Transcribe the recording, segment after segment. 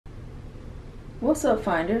What's up,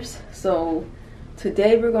 finders? So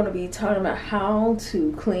today we're going to be talking about how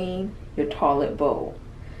to clean your toilet bowl.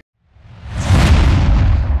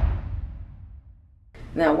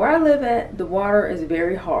 Now where I live at, the water is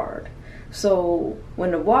very hard. So when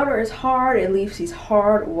the water is hard, it leaves these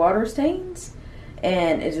hard water stains,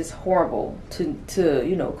 and it's just horrible to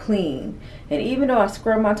clean. And even though I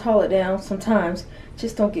scrub my toilet down, sometimes it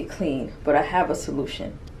just don't get clean. But I have a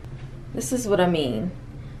solution. This is what I mean.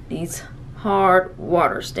 These hard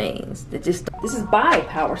water stains that this is by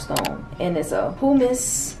Powerstone, and it's a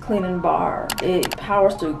pumice cleaning bar. It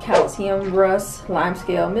powers through calcium, rust,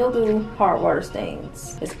 limescale, mildew, hard water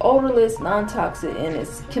stains. It's odorless, non-toxic, and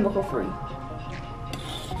it's chemical free.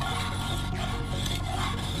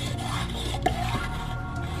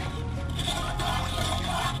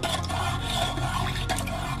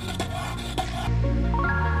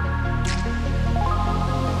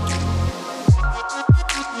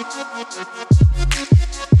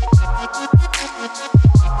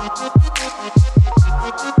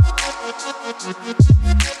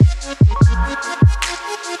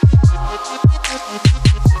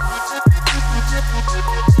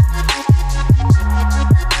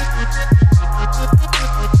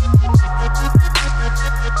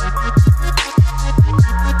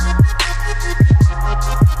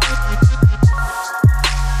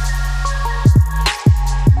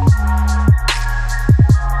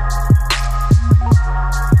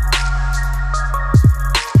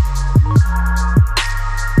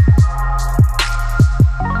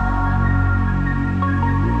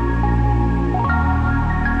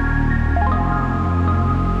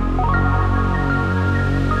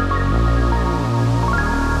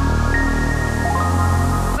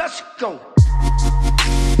 Go.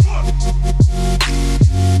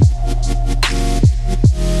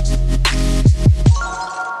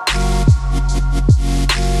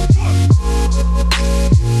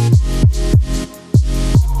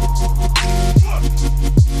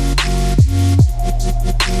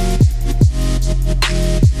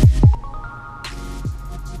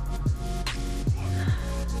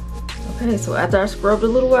 Okay, so after I scrubbed a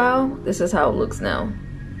little while, this is how it looks now.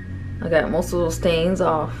 I got most of those stains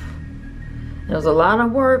off. It was a lot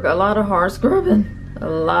of work, a lot of hard scrubbing, a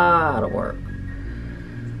lot of work.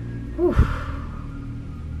 Whew.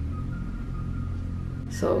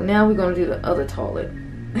 So now we're gonna do the other toilet,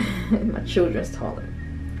 my children's toilet.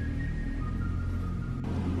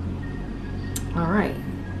 All right,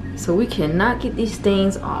 so we cannot get these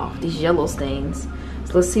stains off, these yellow stains.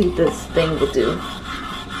 So let's see what this thing will do.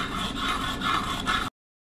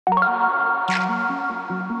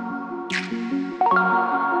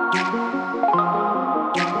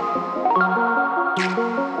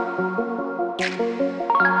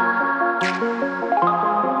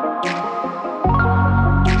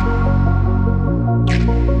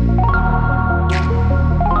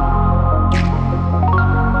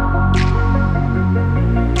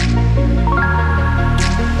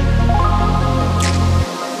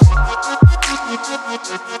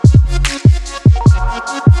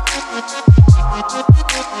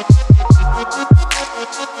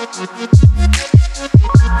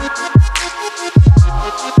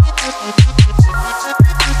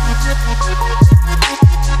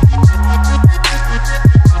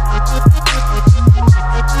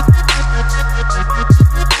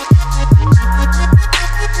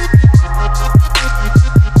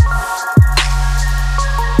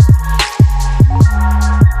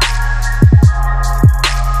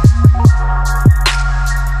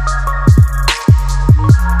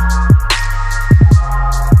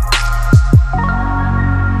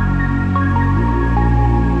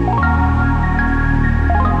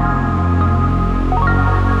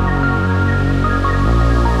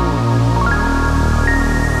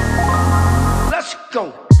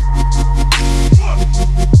 Go.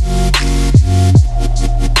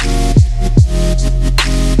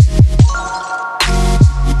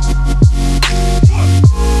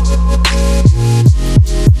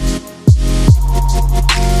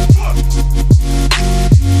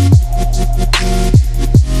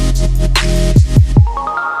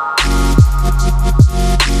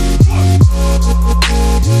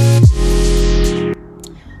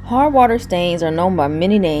 Hard water stains are known by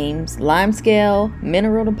many names: limescale,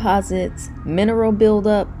 mineral deposits, mineral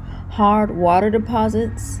buildup, hard water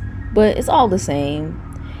deposits, but it's all the same.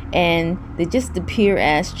 And they just appear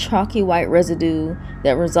as chalky white residue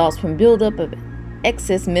that results from buildup of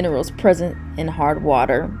excess minerals present in hard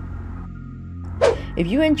water. If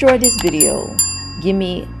you enjoyed this video, give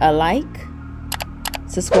me a like,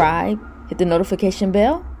 subscribe, hit the notification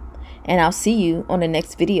bell, and I'll see you on the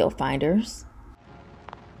next video, finders.